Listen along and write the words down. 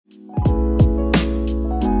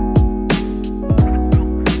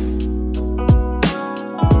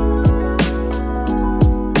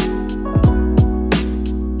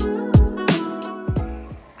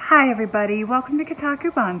everybody, welcome to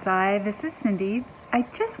Kotaku Bonsai. This is Cindy. I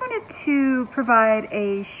just wanted to provide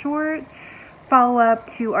a short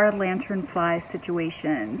follow-up to our lanternfly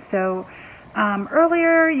situation. So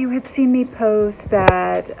earlier you had seen me post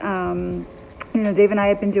that Dave and I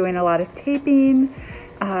had been doing a lot of taping.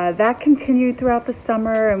 That continued throughout the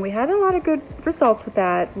summer and we had a lot of good results with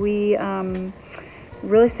that. We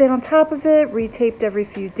really stayed on top of it, retaped every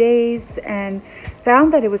few days, and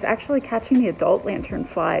found that it was actually catching the adult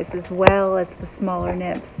lanternflies as well as the smaller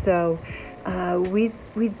nymphs. So we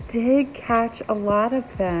did catch a lot of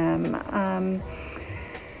them.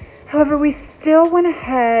 However, we still went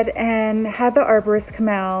ahead and had the arborist come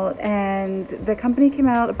out, and the company came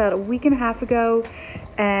out about a week and a half ago,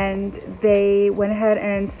 and they went ahead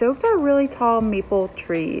and soaked our really tall maple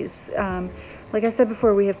trees. Like I said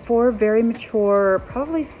before, we have 4 very mature,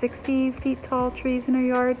 probably 60 feet tall trees in our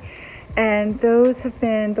yard, and those have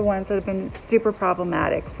been the ones that have been super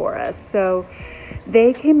problematic for us. So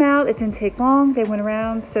they came out, it didn't take long, they went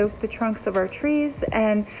around, soaked the trunks of our trees,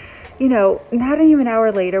 and not even an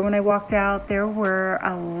hour later when I walked out, there were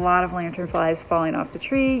a lot of lanternflies falling off the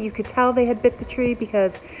tree. You could tell they had bit the tree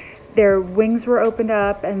because their wings were opened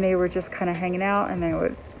up and they were just kind of hanging out, and they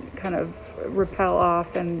would kind of repel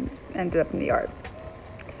off and ended up in the yard.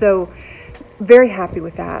 So very happy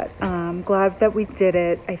with that. Glad that we did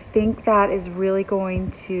it. I think that is really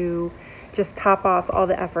going to just top off all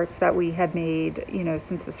the efforts that we had made,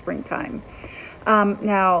 since the springtime.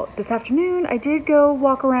 Now this afternoon I did go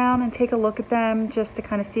walk around and take a look at them just to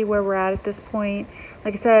kind of see where we're at this point.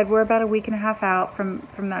 Like I said, we're about a week and a half out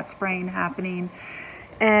from that spraying happening.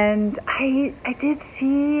 And I did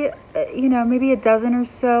see, maybe a dozen or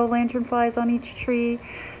so lanternflies on each tree.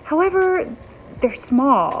 However, they're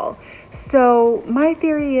small. So my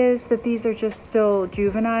theory is that these are just still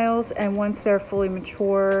juveniles, and once they're fully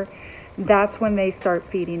mature, that's when they start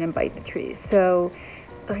feeding and bite the trees. So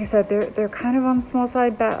like I said, they're kind of on the small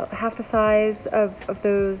side, about half the size of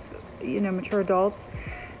those, mature adults.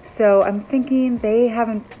 So I'm thinking they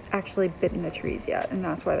haven't actually bitten the trees yet, and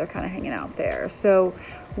that's why they're kind of hanging out there. So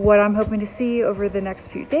what I'm hoping to see over the next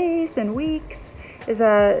few days and weeks is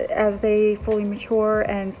that as they fully mature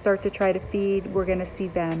and start to try to feed, we're going to see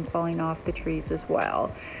them falling off the trees as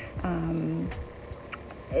well.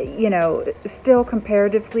 Still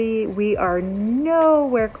comparatively, we are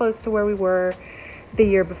nowhere close to where we were the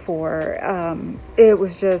year before. It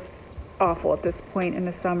was just awful at this point in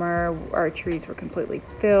the summer. Our trees were completely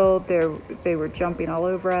filled. They were jumping all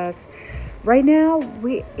over us. Right now,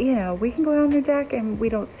 we can go out on the deck and we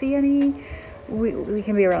don't see any. We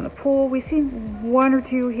can be around the pool. We see 1 or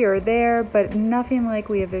 2 here or there, but nothing like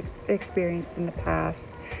we have experienced in the past.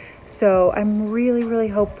 So I'm really, really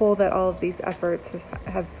hopeful that all of these efforts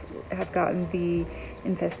have gotten the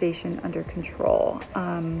infestation under control.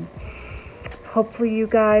 Hopefully you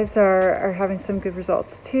guys are having some good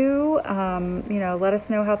results too. Let us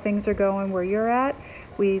know how things are going where you're at.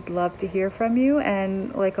 We'd love to hear from you.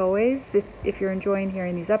 And like always, if you're enjoying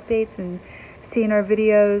hearing these updates and seeing our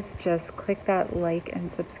videos, just click that like and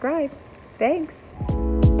subscribe. Thanks.